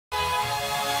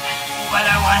What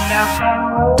a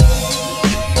wonderful.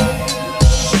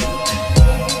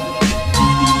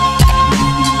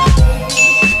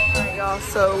 Alright, y'all.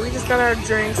 So we just got our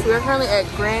drinks. We are currently at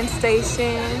Grand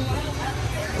Station.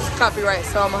 It's copyright,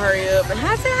 so I'm gonna hurry up and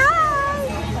say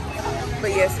hi.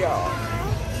 But yes, y'all.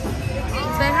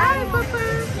 Say hi, Papa.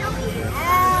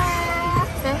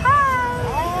 Say hi.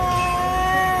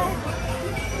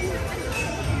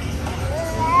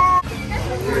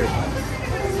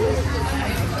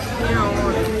 You don't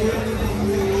want it.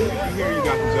 Here you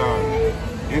got the job.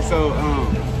 And so,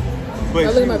 but,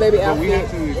 look at my baby but we outfit.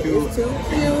 had to do It's too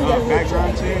cute.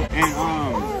 background check. And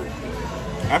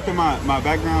after my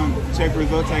background check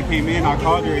results I came in, I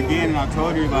called her again and I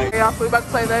told her like, Hey, y'all, so we about to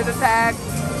play laser tag.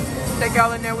 Take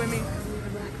y'all in there with me.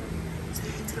 Say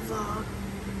hey to the vlog.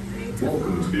 Say hey to the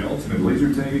Welcome to the ultimate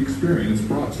laser tag experience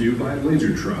brought to you by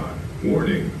Lasertron.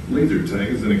 Warning, laser tag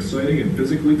is an exciting and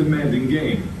physically demanding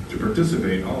game. To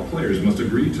participate, all players must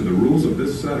agree to the rules of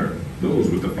this center. Those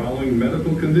with the following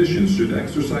medical conditions should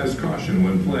exercise caution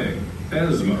when playing: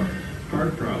 asthma,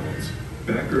 heart problems,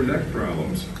 back or neck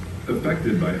problems,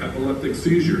 affected by epileptic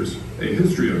seizures, a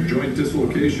history of joint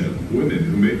dislocation, women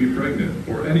who may be pregnant,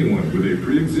 or anyone with a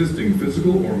pre-existing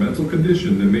physical or mental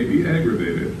condition that may be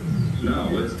aggravated. Now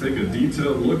let's take a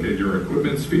detailed look at your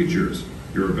equipment's features.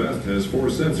 Your vest has 4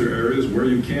 sensor areas where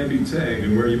you can be tagged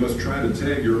and where you must try to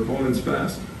tag your opponent's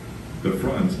vest: the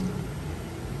front,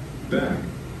 back,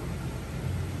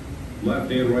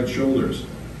 left and right shoulders.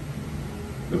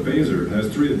 The phaser has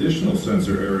 3 additional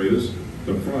sensor areas: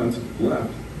 the front,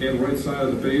 left, and right side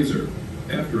of the phaser.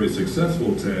 After a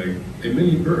successful tag, a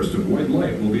mini burst of white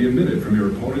light will be emitted from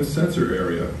your opponent's sensor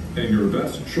area, and your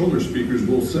vest shoulder speakers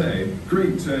will say,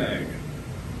 "Great tag."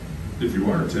 If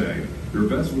you are tagged, your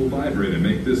vest will vibrate and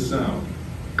make this sound.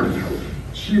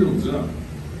 Shields up.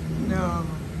 No.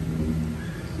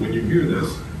 When you hear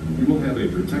this, you will have a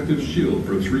protective shield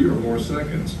for 3 or more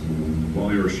seconds.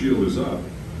 While your shield is up,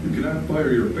 you cannot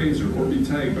fire your phaser or be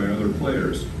tagged by other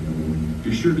players.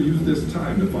 Be sure to use this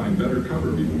time to find better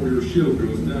cover before your shield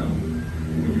goes down.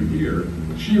 When you hear,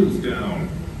 "Shield's down,"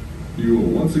 you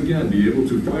will once again be able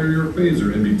to fire your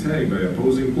phaser and be tagged by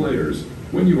opposing players.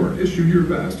 When you are issued your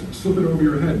vest, slip it over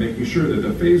your head, making sure that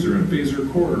the phaser and phaser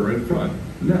cord are in front.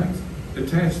 Next,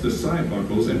 attach the side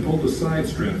buckles and pull the side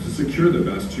straps to secure the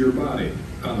vest to your body.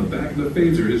 On the back of the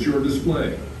phaser is your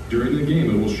display. During the game,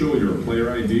 it will show your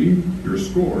player ID, your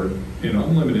score, and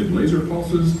unlimited laser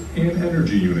pulses and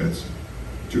energy units.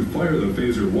 To fire the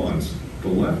phaser once, the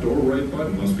left or right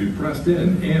button must be pressed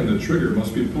in and the trigger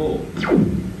must be pulled.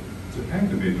 To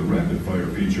activate the rapid fire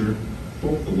feature,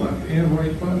 both the left and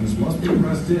right buttons must be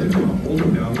pressed in while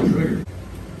holding down the trigger.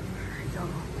 Y'all,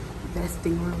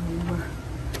 vesting room.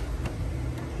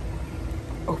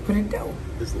 Open it down.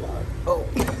 it's loud. Oh.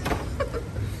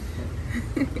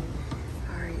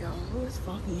 Alright, y'all. Oh, it's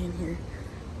foggy in here.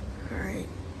 Alright.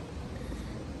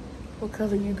 What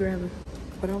color you grabbing?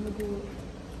 What I'm gonna do?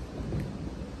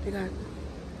 They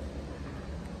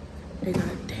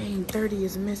got, dang, 30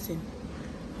 is missing.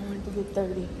 I wanted to get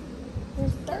 30.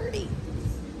 There's 30.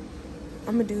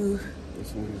 I'm gonna do,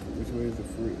 Which way is the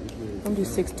free? I'm gonna do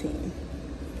 16.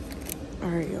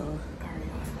 Alright, y'all.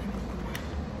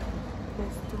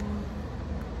 Let's do,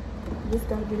 this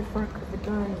gotta be the front because the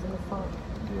gun is in the front.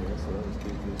 Yeah, so let's do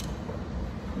this.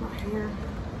 My hair.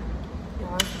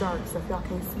 Y'all, it's dark, so if y'all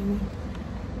can't see me.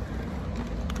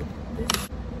 This.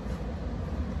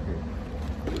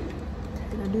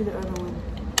 And I do the other one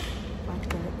like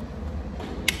that.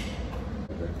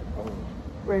 Okay. Oh,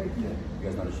 Ready? yeah. You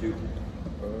guys know how to shoot?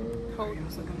 Hold on,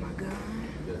 so I got my gun.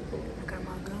 I got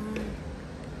my gun.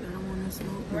 I don't want to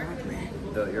smoke rock, man.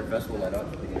 Your vest will light up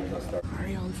at the beginning of the start.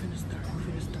 Alright, y'all, we finna start.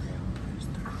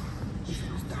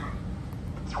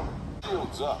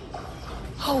 Shields up.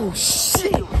 Oh,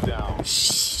 shit. Down.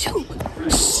 Shoot.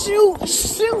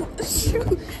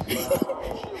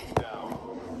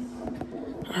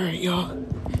 Alright, y'all.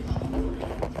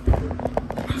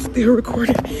 I'm still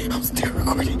recording.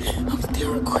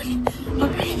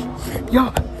 Alright.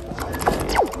 Y'all.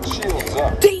 Shields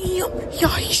up. Damn.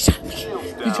 Y'all, he shot me.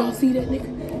 Did y'all see that, nigga?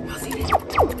 Y'all see that?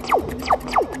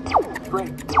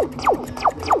 Great.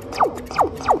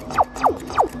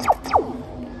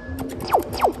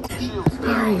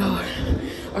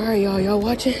 Alright, y'all. Y'all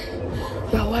watching?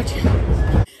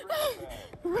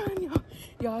 Run, y'all.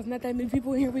 Y'all, it's not that many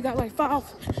people in here. We got like five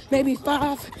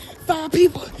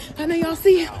people. I know y'all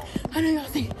see it.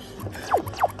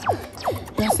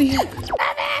 Y'all see it?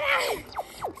 Savannah!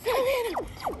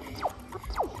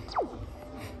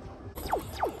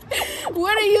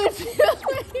 What are you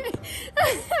doing?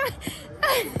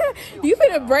 You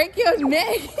finna break your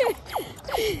neck.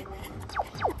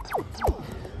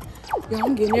 Yo,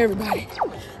 I'm getting everybody.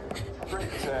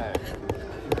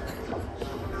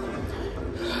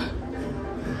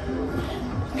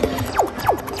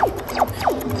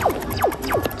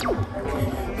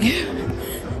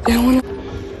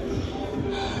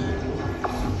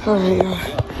 Alright, y'all.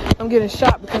 I'm getting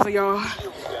shot because of y'all.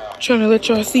 Trying to let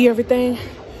y'all see everything.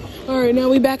 Alright, now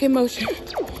we back in motion.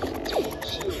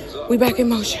 We back in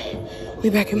motion. We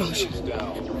back in motion.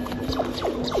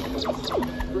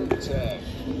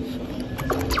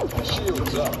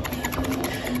 Shields up.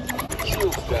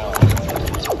 Shields down.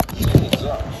 Shields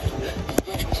up.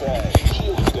 Tag.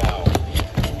 Shields down.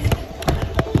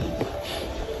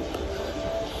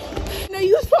 No,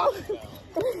 you saw.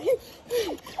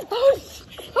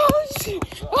 Oh, shit.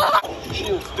 Ah.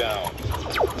 Shields down.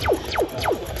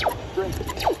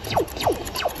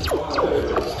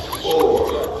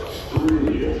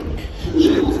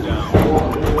 Shields down.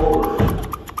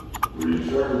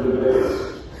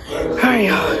 Alright,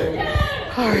 y'all.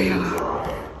 Alright, y'all.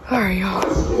 Alright, y'all.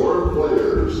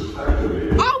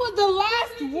 I was the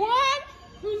last one?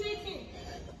 Who's 18?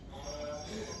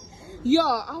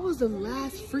 Y'all, I was the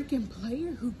last freaking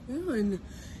player who won.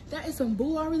 That is some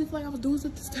bull. I really feel like I was doing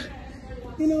something stuff.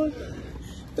 You know what?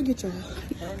 Forget y'all.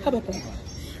 How about that?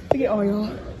 Forget all y'all.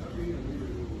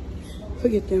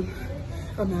 Forget them.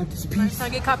 I'm out this piece. I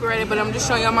get copyrighted, but I'm just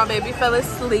showing y'all my baby fell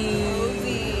asleep.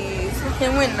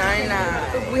 Him went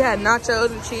 9-9. We had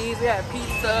nachos and cheese. We had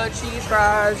pizza, cheese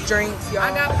fries, drinks, y'all.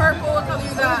 I got purple. What color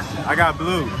you got? I got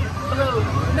blue. Blue.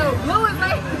 No, blue is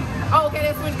like. Oh, okay,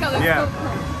 that's which color? Yeah.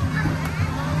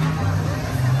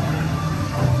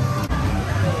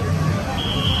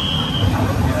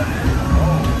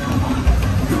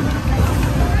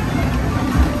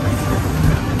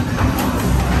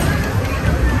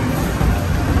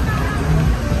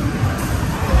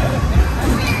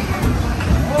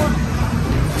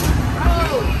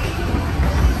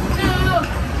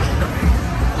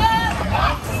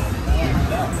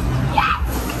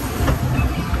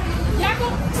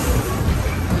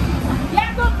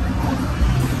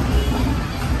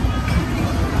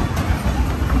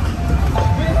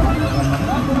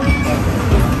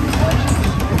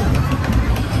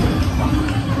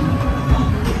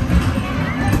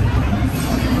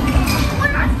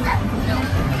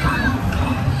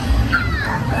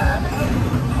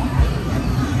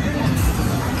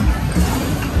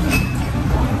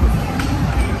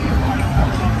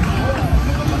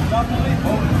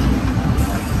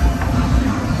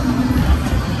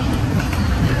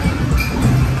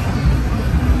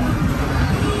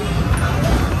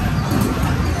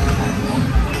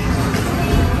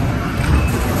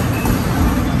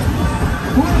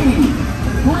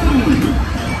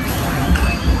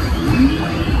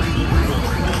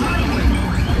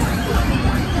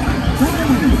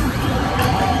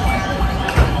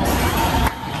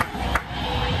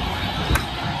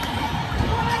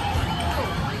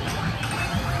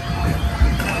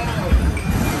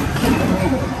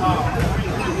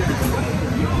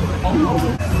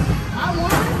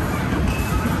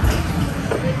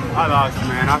 I lost,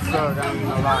 man. I suck. I ain't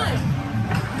gonna lie.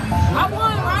 I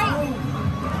won, right?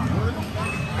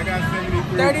 I got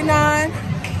 73. 39.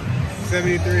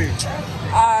 73.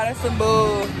 Ah, that's some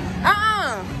bull.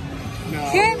 No.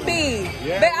 Can't be.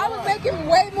 Yeah, but I was making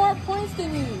way more points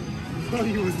than you. No,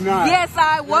 you was not. Yes,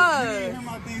 I Your was.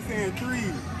 my thing saying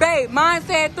 3. Babe, mine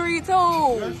said 3 too.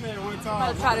 Yours said 1 time.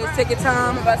 I'm gonna try this ticket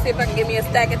time. I'm about to see if I can get me a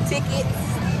stack of tickets.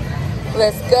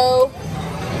 Let's go.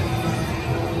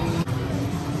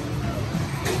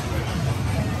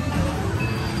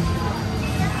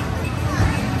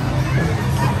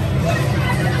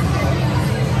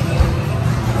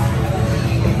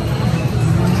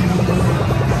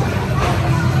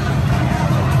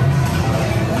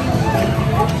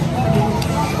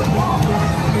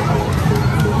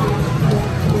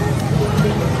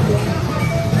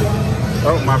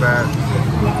 Oh, my bad.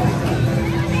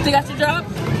 You got your drop?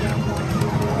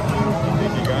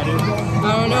 Think you got it? I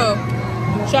don't know.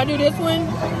 Should I do this one,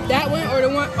 that one, or the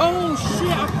one? Oh shit,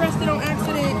 I pressed it on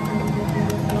accident.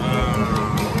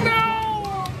 No!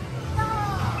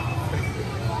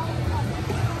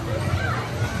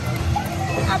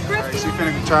 I pressed Alright, it she on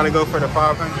finna try to go for the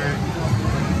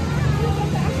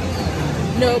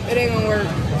 500. Nope, it ain't gonna work.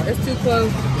 It's too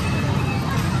close.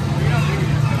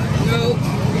 Nope.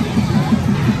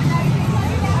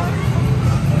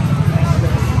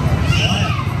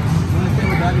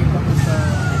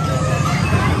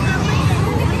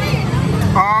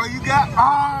 Oh, you got.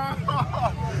 Oh,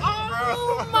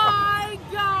 Oh my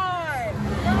god!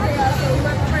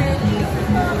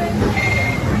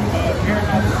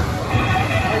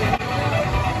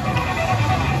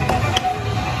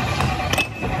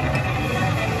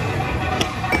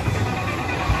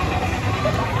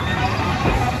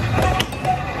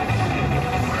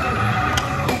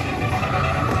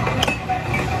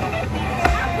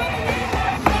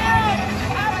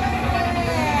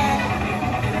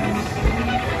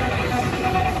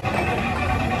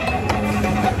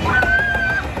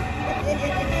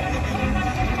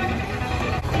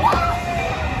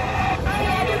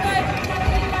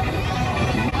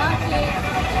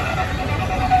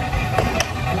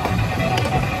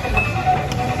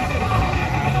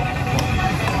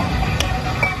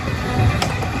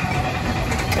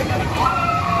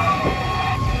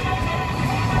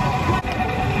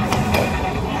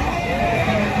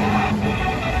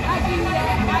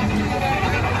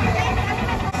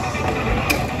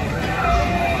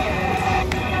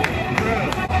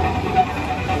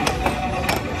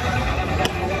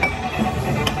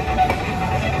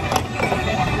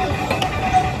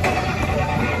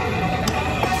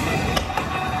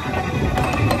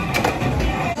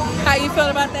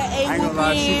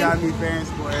 5. She again. got me fair and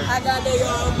square. I got there,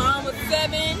 y'all. Mom was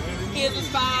 7, his was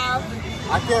 5.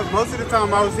 I kept, most of the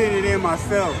time I was hitting it in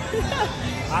myself.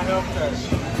 I helped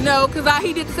her. No, because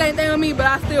he did the same thing with me, but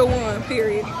I still won,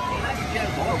 period.